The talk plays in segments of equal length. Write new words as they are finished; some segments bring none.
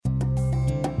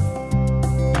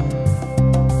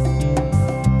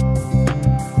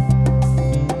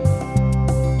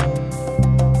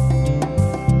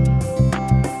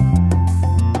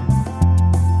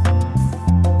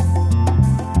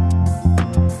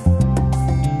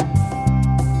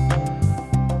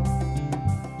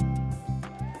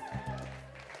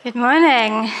Good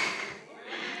morning.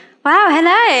 Wow,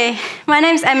 hello. My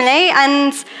name's Emily,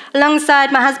 and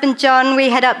alongside my husband John, we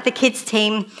head up the kids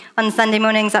team on Sunday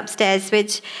mornings upstairs,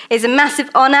 which is a massive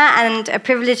honour and a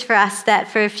privilege for us that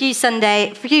for a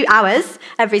few hours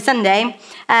every Sunday,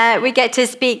 we get to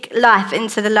speak life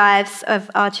into the lives of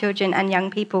our children and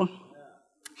young people.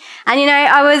 And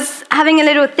I was having a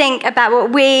little think about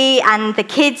what we and the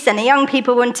kids and the young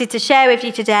people wanted to share with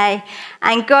you today,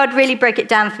 and God really broke it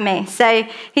down for me. So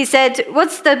he said,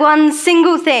 what's the one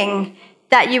single thing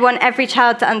that you want every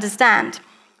child to understand?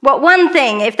 What one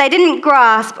thing, if they didn't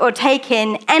grasp or take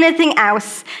in anything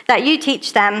else that you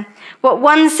teach them, what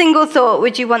one single thought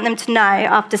would you want them to know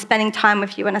after spending time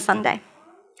with you on a Sunday?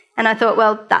 And I thought,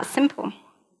 well, that's simple.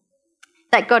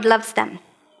 That God loves them.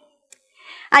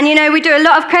 And we do a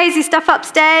lot of crazy stuff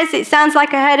upstairs. It sounds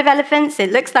like a herd of elephants.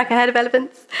 It looks like a herd of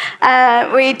elephants.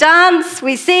 We dance,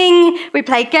 we sing, we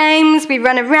play games, we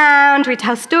run around, we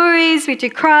tell stories, we do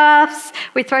crafts,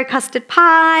 we throw custard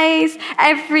pies.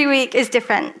 Every week is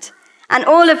different. And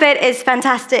all of it is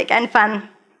fantastic and fun.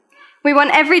 We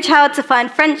want every child to find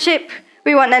friendship.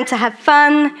 We want them to have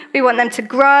fun. We want them to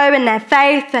grow in their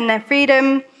faith and their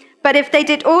freedom. But if they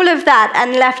did all of that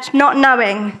and left not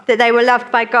knowing that they were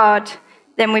loved by God,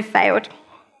 then we've failed.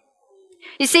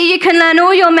 You see, you can learn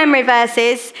all your memory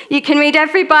verses, you can read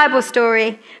every Bible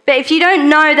story, but if you don't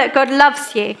know that God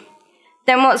loves you,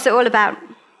 then what's it all about?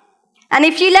 And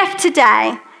if you left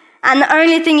today, and the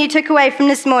only thing you took away from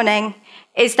this morning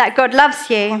is that God loves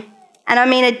you, and I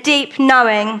mean a deep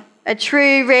knowing, a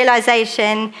true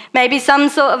realization, maybe some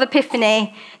sort of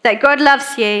epiphany, that God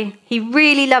loves you, he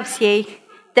really loves you,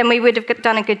 then we would have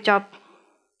done a good job.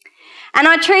 And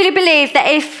I truly believe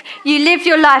that if you live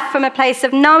your life from a place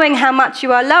of knowing how much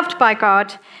you are loved by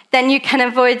God, then you can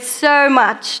avoid so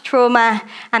much trauma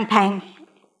and pain.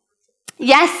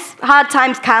 Yes, hard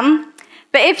times come,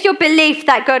 but if your belief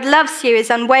that God loves you is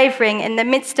unwavering in the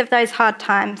midst of those hard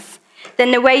times,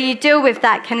 then the way you deal with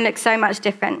that can look so much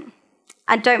different.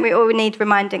 And don't we all need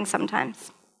reminding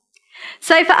sometimes?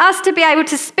 So for us to be able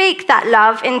to speak that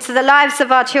love into the lives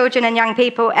of our children and young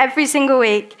people every single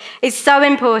week is so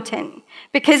important,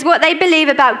 because what they believe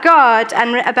about God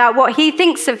and about what he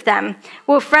thinks of them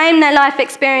will frame their life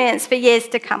experience for years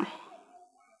to come.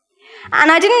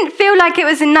 And I didn't feel like it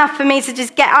was enough for me to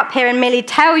just get up here and merely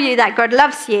tell you that God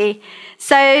loves you.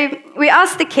 So we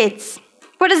asked the kids,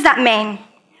 what does that mean?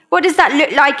 What does that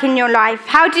look like in your life?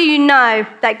 How do you know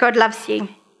that God loves you?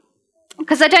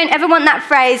 Because I don't ever want that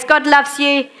phrase, God loves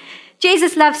you,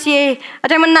 Jesus loves you. I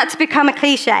don't want that to become a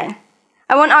cliche.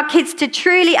 I want our kids to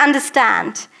truly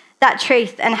understand that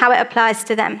truth and how it applies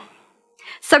to them.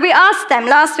 So we asked them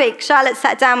last week, Charlotte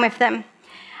sat down with them,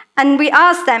 and we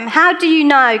asked them, how do you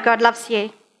know God loves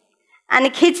you? And the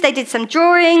kids, they did some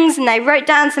drawings and they wrote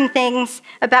down some things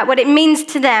about what it means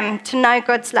to them to know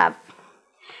God's love.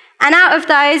 And out of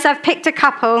those, I've picked a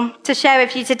couple to share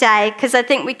with you today, because I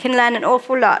think we can learn an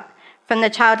awful lot from the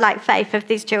childlike faith of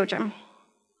these children.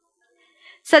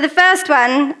 So the first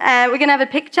one, we're going to have a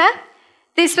picture.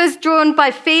 This was drawn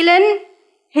by Phelan.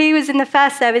 He was in the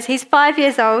first service. He's 5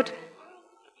 years old.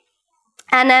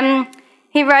 And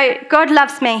he wrote, God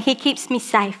loves me. He keeps me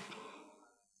safe.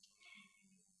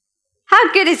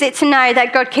 How good is it to know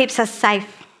that God keeps us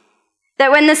safe?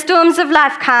 That when the storms of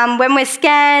life come, when we're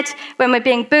scared, when we're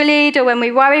being bullied, or when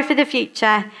we worry for the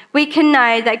future, we can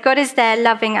know that God is there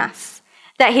loving us.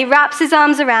 That he wraps his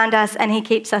arms around us and he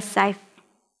keeps us safe.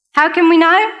 How can we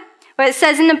know? Well, it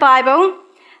says in the Bible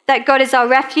that God is our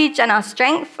refuge and our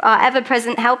strength, our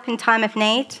ever-present help in time of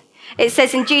need. It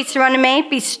says in Deuteronomy,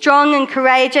 be strong and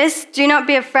courageous. Do not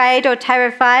be afraid or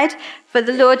terrified, for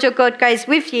the Lord your God goes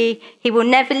with you. He will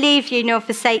never leave you nor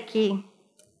forsake you.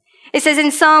 It says in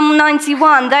Psalm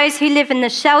 91, those who live in the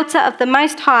shelter of the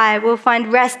Most High will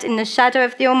find rest in the shadow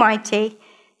of the Almighty.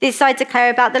 This I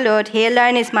declare about the Lord, he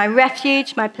alone is my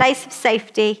refuge, my place of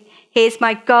safety. He is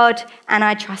my God, and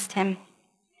I trust him.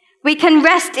 We can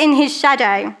rest in his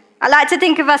shadow. I like to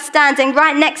think of us standing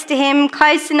right next to him,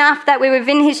 close enough that we're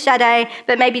within his shadow,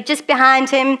 but maybe just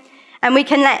behind him, and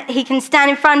he can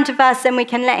stand in front of us, and we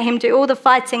can let him do all the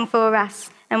fighting for us.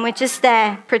 And we're just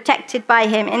there, protected by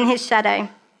him in his shadow.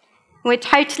 We're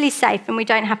totally safe, and we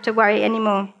don't have to worry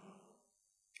anymore.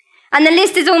 And the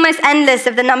list is almost endless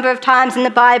of the number of times in the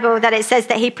Bible that it says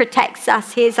that he protects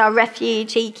us, he is our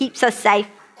refuge, he keeps us safe.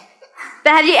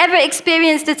 But have you ever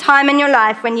experienced a time in your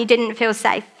life when you didn't feel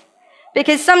safe?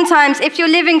 Because sometimes if you're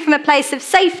living from a place of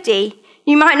safety,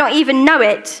 you might not even know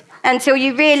it until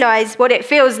you realize what it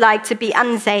feels like to be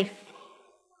unsafe.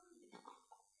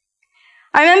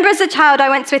 I remember as a child I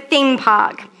went to a theme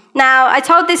park, Now, I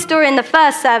told this story in the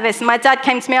first service, and my dad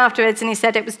came to me afterwards and he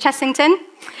said it was Chessington,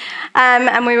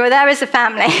 and we were there as a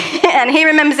family. And he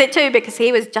remembers it too because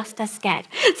he was just as scared.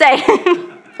 So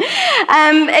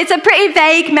it's a pretty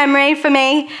vague memory for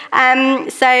me,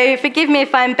 so forgive me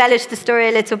if I embellish the story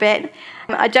a little bit.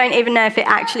 I don't even know if it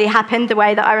actually happened the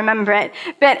way that I remember it.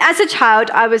 But as a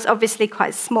child, I was obviously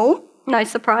quite small, no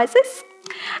surprises.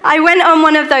 I went on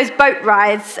one of those boat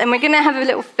rides, and we're going to have a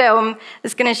little film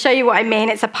that's going to show you what I mean.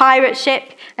 It's a pirate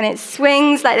ship, and it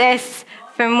swings like this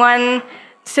from one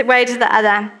way to the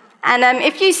other. And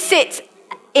if you sit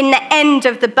in the end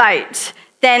of the boat,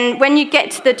 then when you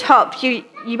get to the top, you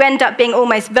end up being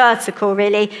almost vertical,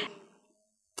 really.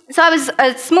 So I was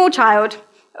a small child,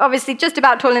 obviously just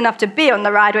about tall enough to be on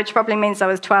the ride, which probably means I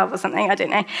was 12 or something, I don't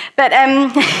know. But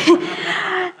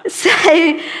so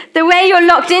the way you're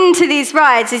locked into these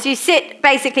rides is you sit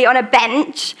basically on a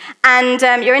bench, and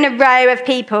you're in a row of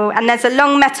people, and there's a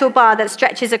long metal bar that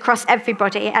stretches across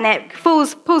everybody, and it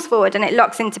pulls forward and it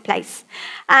locks into place.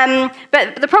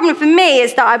 But the problem for me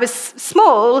is that I was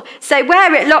small, so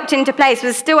where it locked into place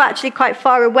was still actually quite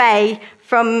far away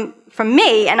from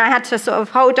me, and I had to sort of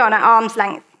hold on at arm's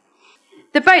length.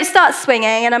 The boat starts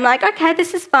swinging, and I'm like, okay,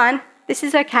 this is fine. This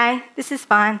is okay. This is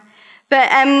fine. But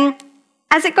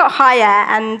as it got higher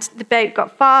and the boat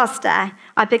got faster,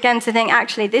 I began to think,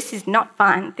 actually, this is not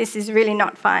fine. This is really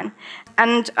not fine.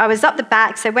 And I was up the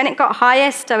back, so when it got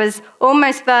highest, I was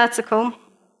almost vertical.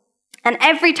 And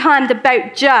every time the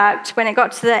boat jerked, when it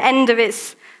got to the end of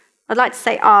its, I'd like to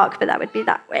say arc, but that would be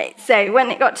that way. So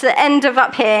when it got to the end of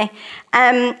up here,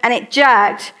 and it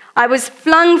jerked, I was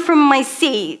flung from my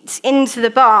seat into the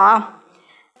bar.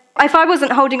 If I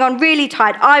wasn't holding on really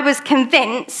tight, I was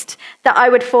convinced that I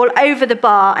would fall over the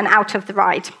bar and out of the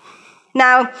ride.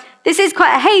 Now, this is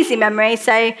quite a hazy memory,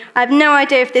 so I have no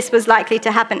idea if this was likely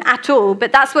to happen at all,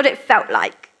 but that's what it felt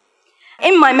like.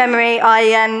 In my memory,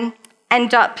 I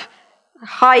end up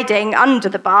hiding under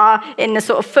the bar in the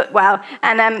sort of footwell,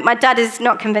 and my dad is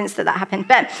not convinced that happened,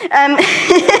 but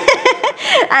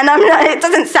and it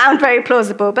doesn't sound very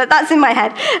plausible, but that's in my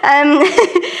head.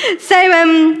 So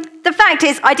the fact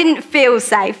is, I didn't feel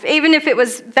safe. Even if it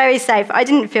was very safe, I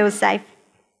didn't feel safe.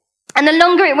 And the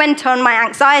longer it went on, my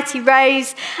anxiety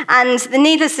rose, and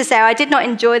needless to say, I did not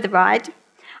enjoy the ride.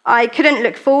 I couldn't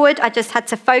look forward. I just had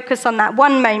to focus on that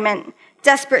one moment,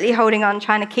 desperately holding on,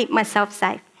 trying to keep myself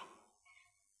safe.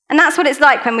 And that's what it's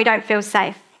like when we don't feel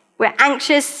safe. We're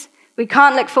anxious, we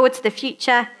can't look forward to the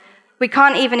future, we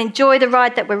can't even enjoy the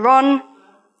ride that we're on.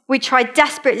 We try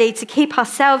desperately to keep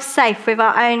ourselves safe with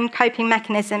our own coping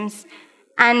mechanisms,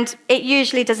 and it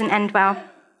usually doesn't end well.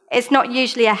 It's not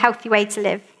usually a healthy way to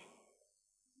live.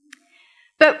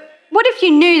 But what if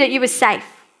you knew that you were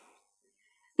safe?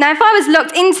 Now, if I was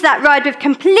locked into that ride with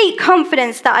complete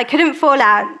confidence that I couldn't fall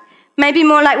out, maybe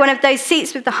more like one of those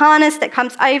seats with the harness that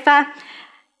comes over,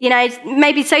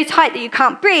 maybe so tight that you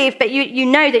can't breathe, but you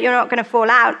know that you're not going to fall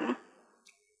out.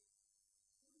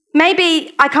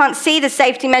 Maybe I can't see the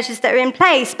safety measures that are in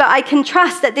place, but I can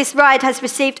trust that this ride has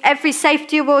received every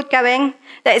safety award going,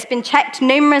 that it's been checked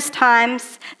numerous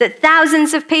times, that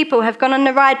thousands of people have gone on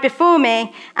the ride before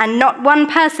me, and not one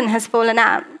person has fallen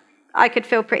out. I could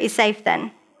feel pretty safe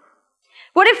then.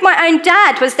 What if my own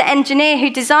dad was the engineer who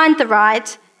designed the ride,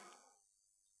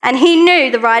 and he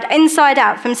knew the ride inside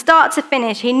out, from start to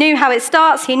finish? He knew how it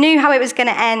starts, he knew how it was going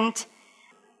to end.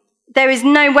 There is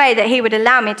no way that he would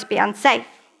allow me to be unsafe.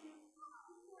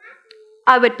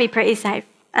 I would be pretty safe,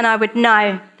 and I would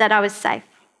know that I was safe.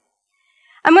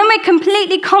 And when we're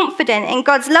completely confident in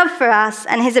God's love for us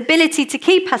and his ability to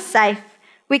keep us safe,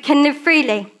 we can live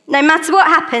freely. No matter what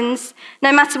happens,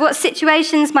 no matter what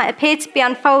situations might appear to be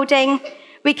unfolding,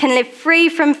 we can live free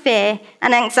from fear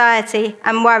and anxiety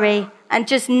and worry and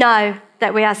just know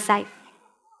that we are safe.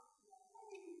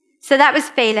 So that was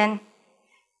Phelan.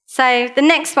 So the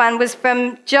next one was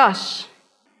from Josh.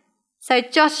 So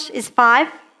Josh is 5.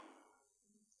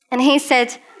 And he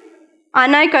said, I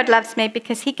know God loves me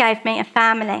because he gave me a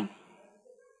family.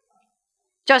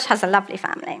 Josh has a lovely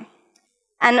family.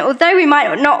 And although we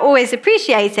might not always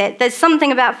appreciate it, there's something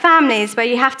about families where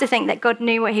you have to think that God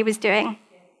knew what he was doing.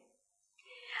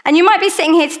 And you might be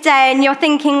sitting here today and you're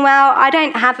thinking, well, I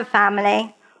don't have a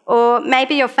family. Or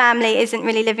maybe your family isn't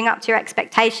really living up to your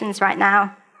expectations right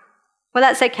now. Well,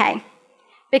 that's okay.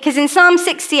 Because in Psalm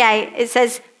 68, it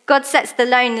says, God sets the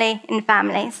lonely in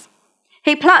families.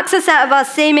 He plucks us out of our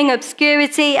seeming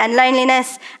obscurity and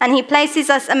loneliness, and he places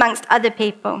us amongst other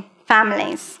people,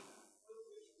 families.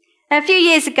 A few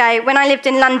years ago, when I lived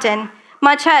in London,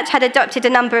 my church had adopted a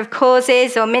number of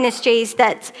causes or ministries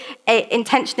that it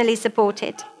intentionally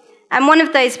supported. And one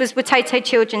of those was Watoto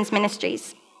Children's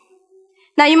Ministries.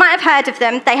 Now, you might have heard of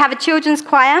them. They have a children's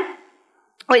choir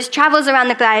which travels around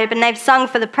the globe, and they've sung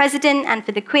for the president and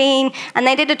for the Queen, and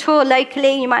they did a tour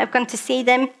locally. You might have gone to see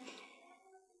them.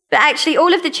 But actually,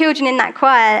 all of the children in that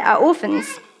choir are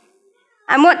orphans.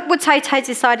 And what Watoto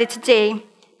decided to do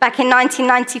back in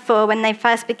 1994 when they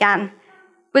first began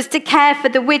was to care for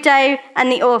the widow and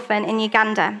the orphan in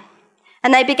Uganda.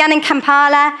 And they began in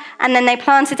Kampala, and then they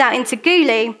planted out into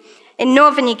Gulu in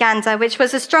northern Uganda, which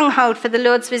was a stronghold for the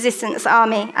Lord's Resistance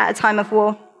Army at a time of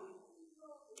war.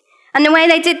 And the way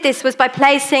they did this was by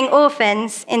placing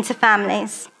orphans into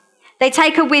families. They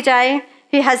take a widow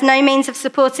who has no means of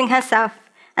supporting herself,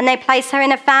 and they place her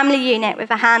in a family unit with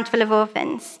a handful of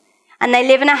orphans. And they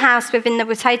live in a house within the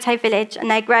Watoto village, and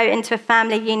they grow into a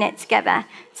family unit together.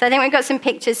 So I think we've got some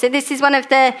pictures. So this is one of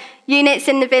the units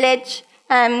in the village.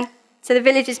 So the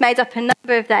village is made up of a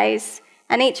number of those,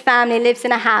 and each family lives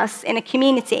in a house in a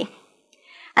community.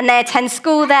 And they attend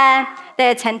school there, they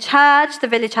attend church, the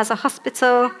village has a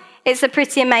hospital. It's a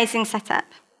pretty amazing setup.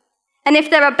 And if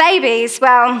there are babies,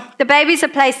 well, the babies are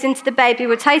placed into the baby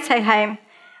Watoto home,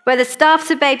 where the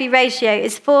staff-to-baby ratio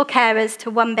is 4 carers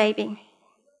to 1 baby.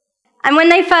 And when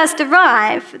they first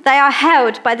arrive, they are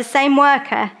held by the same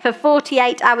worker for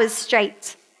 48 hours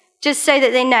straight, just so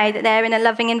that they know that they're in a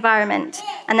loving environment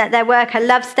and that their worker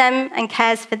loves them and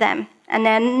cares for them, and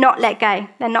they're not let go,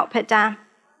 they're not put down.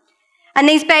 And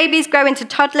these babies grow into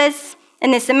toddlers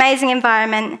in this amazing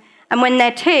environment, and when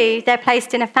they're 2, they're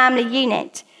placed in a family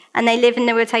unit, and they live in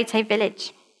the Watoto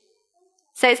village.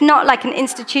 So it's not like an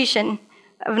institution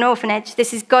of an orphanage.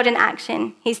 This is God in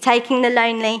action. He's taking the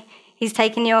lonely, he's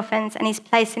taking the orphans, and he's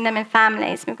placing them in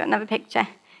families. We've got another picture.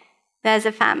 There's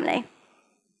a family.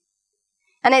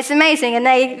 And it's amazing. And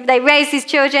they raise these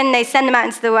children, they send them out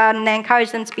into the world, and they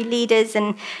encourage them to be leaders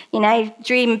and,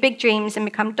 dream big dreams and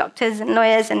become doctors and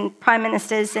lawyers and prime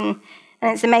ministers, and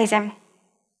it's amazing.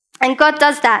 And God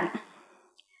does that.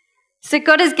 So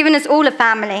God has given us all a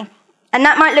family, and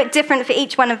that might look different for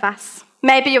each one of us.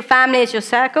 Maybe your family is your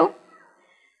circle.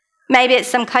 Maybe it's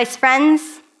some close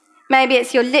friends. Maybe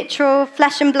it's your literal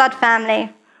flesh and blood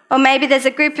family. Or maybe there's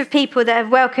a group of people that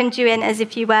have welcomed you in as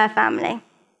if you were family.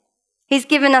 He's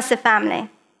given us a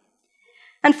family.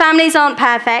 And families aren't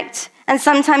perfect, and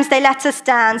sometimes they let us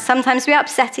down, sometimes we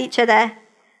upset each other,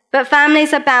 but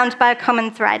families are bound by a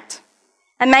common thread.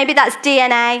 And maybe that's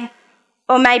DNA,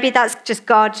 or maybe that's just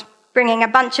God bringing a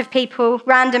bunch of people,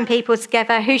 random people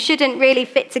together who shouldn't really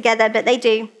fit together, but they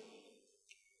do.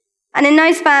 And in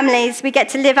those families, we get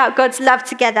to live out God's love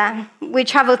together. We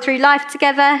travel through life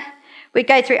together. We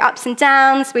go through ups and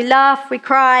downs. We laugh, we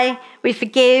cry, we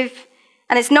forgive.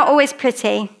 And it's not always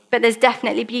pretty, but there's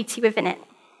definitely beauty within it.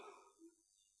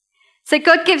 So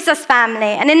God gives us family,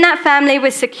 and in that family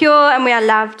we're secure and we are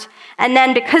loved. And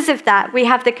then because of that, we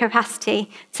have the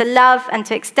capacity to love and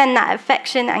to extend that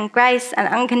affection and grace and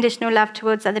unconditional love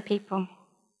towards other people.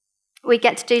 We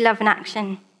get to do love in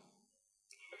action.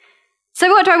 So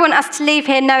what do I want us to leave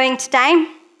here knowing today?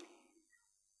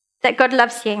 That God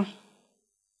loves you.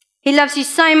 He loves you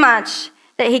so much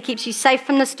that he keeps you safe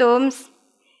from the storms.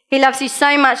 He loves you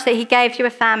so much that he gave you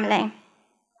a family.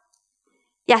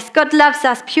 Yes, God loves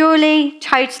us purely,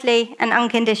 totally, and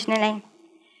unconditionally.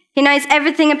 He knows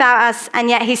everything about us, and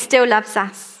yet he still loves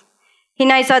us. He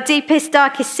knows our deepest,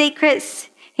 darkest secrets.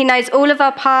 He knows all of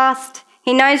our past.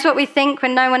 He knows what we think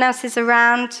when no one else is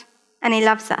around, and he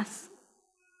loves us.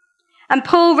 And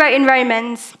Paul wrote in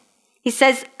Romans, he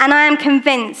says, "And I am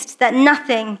convinced that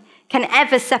nothing can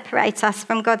ever separate us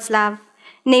from God's love,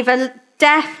 neither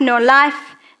death nor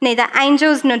life, neither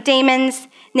angels nor demons,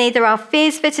 neither our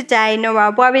fears for today nor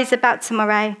our worries about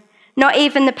tomorrow. Not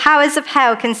even the powers of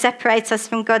hell can separate us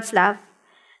from God's love.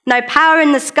 No power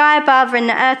in the sky above or in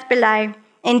the earth below.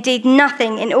 Indeed,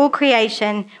 nothing in all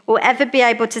creation will ever be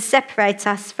able to separate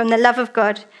us from the love of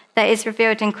God that is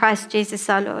revealed in Christ Jesus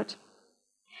our Lord."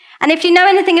 And if you know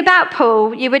anything about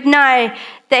Paul, you would know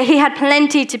that he had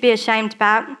plenty to be ashamed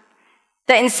about,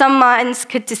 that in some minds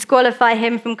could disqualify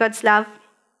him from God's love.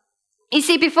 You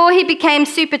see, before he became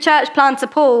super church planter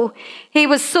Paul, he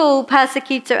was Saul,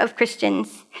 persecutor of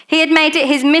Christians. He had made it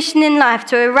his mission in life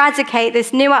to eradicate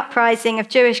this new uprising of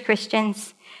Jewish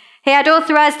Christians. He had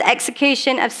authorized the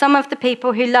execution of some of the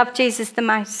people who loved Jesus the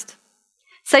most.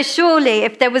 So surely,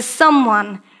 if there was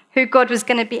someone who God was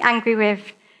going to be angry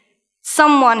with,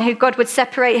 someone who God would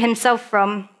separate himself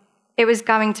from, it was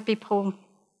going to be Paul.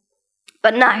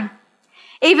 But no.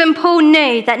 Even Paul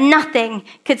knew that nothing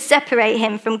could separate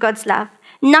him from God's love.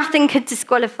 Nothing could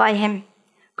disqualify him.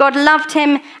 God loved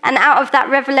him, and out of that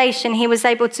revelation, he was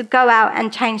able to go out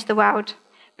and change the world,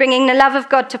 bringing the love of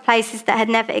God to places that had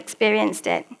never experienced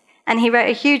it. and he wrote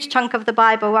a huge chunk of the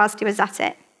Bible whilst he was at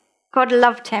it. God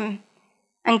loved him,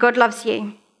 and God loves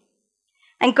you.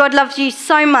 And God loves you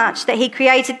so much that he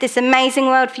created this amazing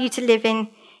world for you to live in.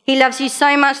 He loves you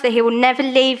so much that he will never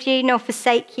leave you nor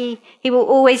forsake you. He will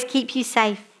always keep you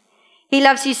safe. He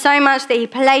loves you so much that he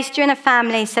placed you in a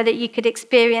family so that you could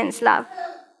experience love.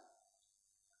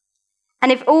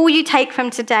 And if all you take from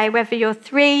today, whether you're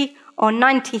 3 or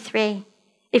 93,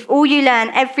 if all you learn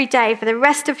every day for the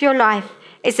rest of your life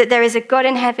is that there is a God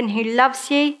in heaven who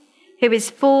loves you, who is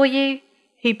for you,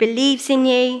 who believes in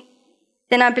you,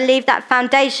 then I believe that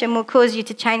foundation will cause you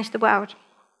to change the world.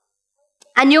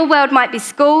 And your world might be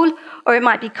school, or it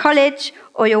might be college,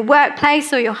 or your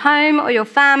workplace, or your home, or your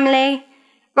family.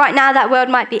 Right now, that world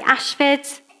might be Ashford.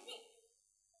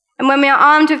 And when we are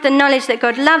armed with the knowledge that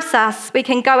God loves us, we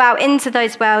can go out into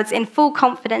those worlds in full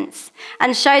confidence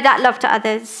and show that love to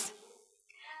others.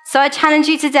 So I challenge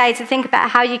you today to think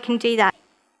about how you can do that.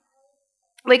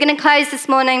 We're going to close this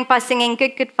morning by singing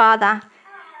Good, Good Father.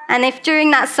 And if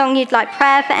during that song you'd like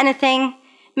prayer for anything,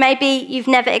 maybe you've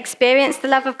never experienced the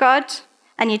love of God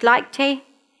and you'd like to.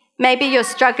 Maybe you're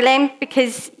struggling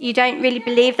because you don't really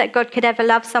believe that God could ever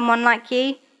love someone like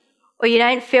you, or you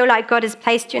don't feel like God has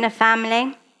placed you in a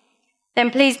family. Then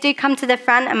please do come to the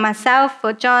front, and myself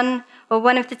or John or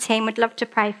one of the team would love to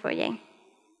pray for you.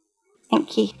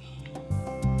 Thank you.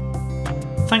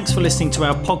 Thanks for listening to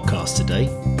our podcast today,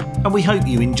 and we hope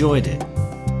you enjoyed it.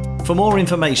 For more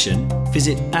information,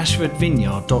 visit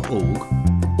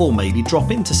ashfordvineyard.org, or maybe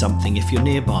drop into something if you're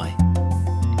nearby.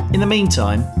 In the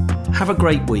meantime, have a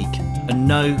great week and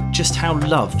know just how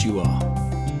loved you are.